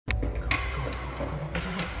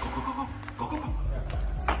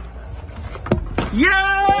Yeah!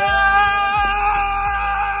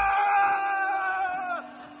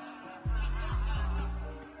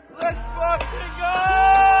 Let's fucking go!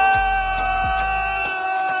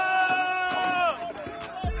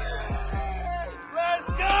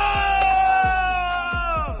 Let's go!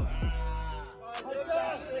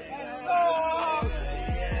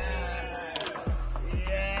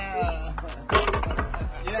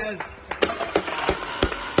 Yes.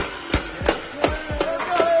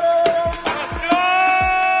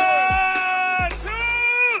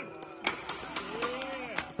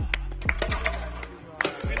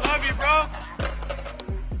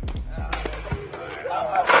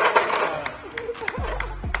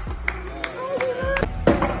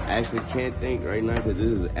 I actually can't think right now because this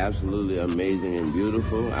is absolutely amazing and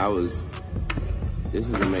beautiful. This is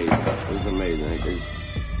amazing. This is amazing. Like,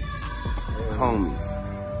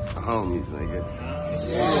 homies, nigga.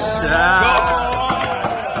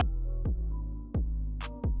 Yeah.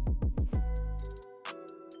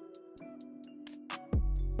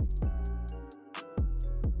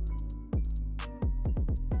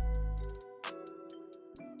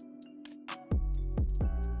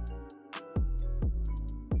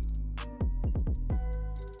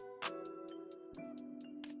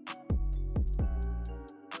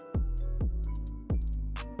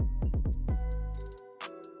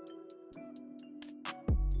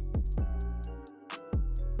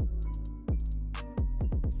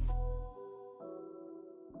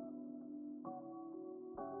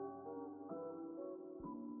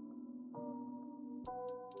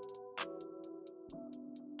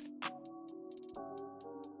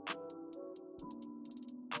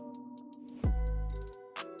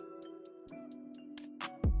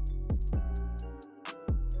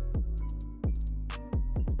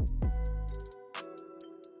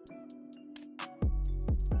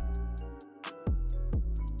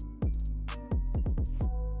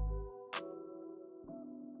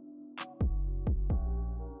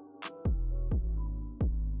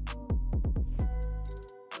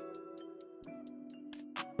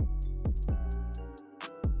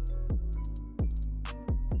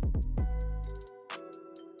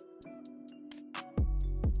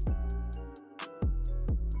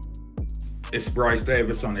 It's Bryce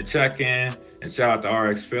Davis on the check-in, and shout out to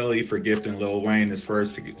RX Philly for gifting Lil Wayne his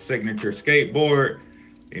first signature skateboard.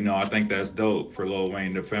 You know, I think that's dope for Lil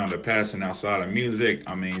Wayne to found a passion outside of music.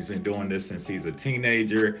 I mean, he's been doing this since he's a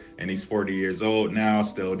teenager, and he's 40 years old now,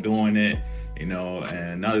 still doing it. You know,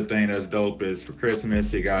 and another thing that's dope is for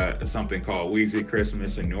Christmas, he got something called Weezy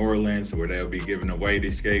Christmas in New Orleans, where they'll be giving away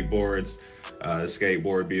these skateboards. The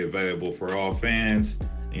skateboard be available for all fans.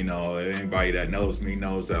 You know, anybody that knows me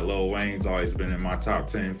knows that Lil Wayne's always been in my top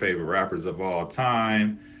 10 favorite rappers of all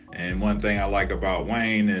time. And one thing I like about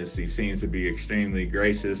Wayne is he seems to be extremely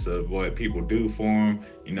gracious of what people do for him.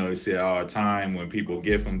 You know, you see it all the time when people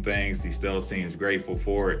give him things, he still seems grateful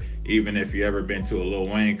for it. Even if you ever been to a Lil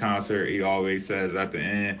Wayne concert, he always says at the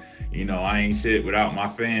end, you know, I ain't shit without my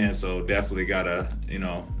fans. So definitely gotta, you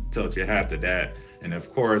know, tilt your hat to that. And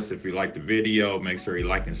of course, if you like the video, make sure you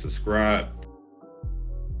like and subscribe.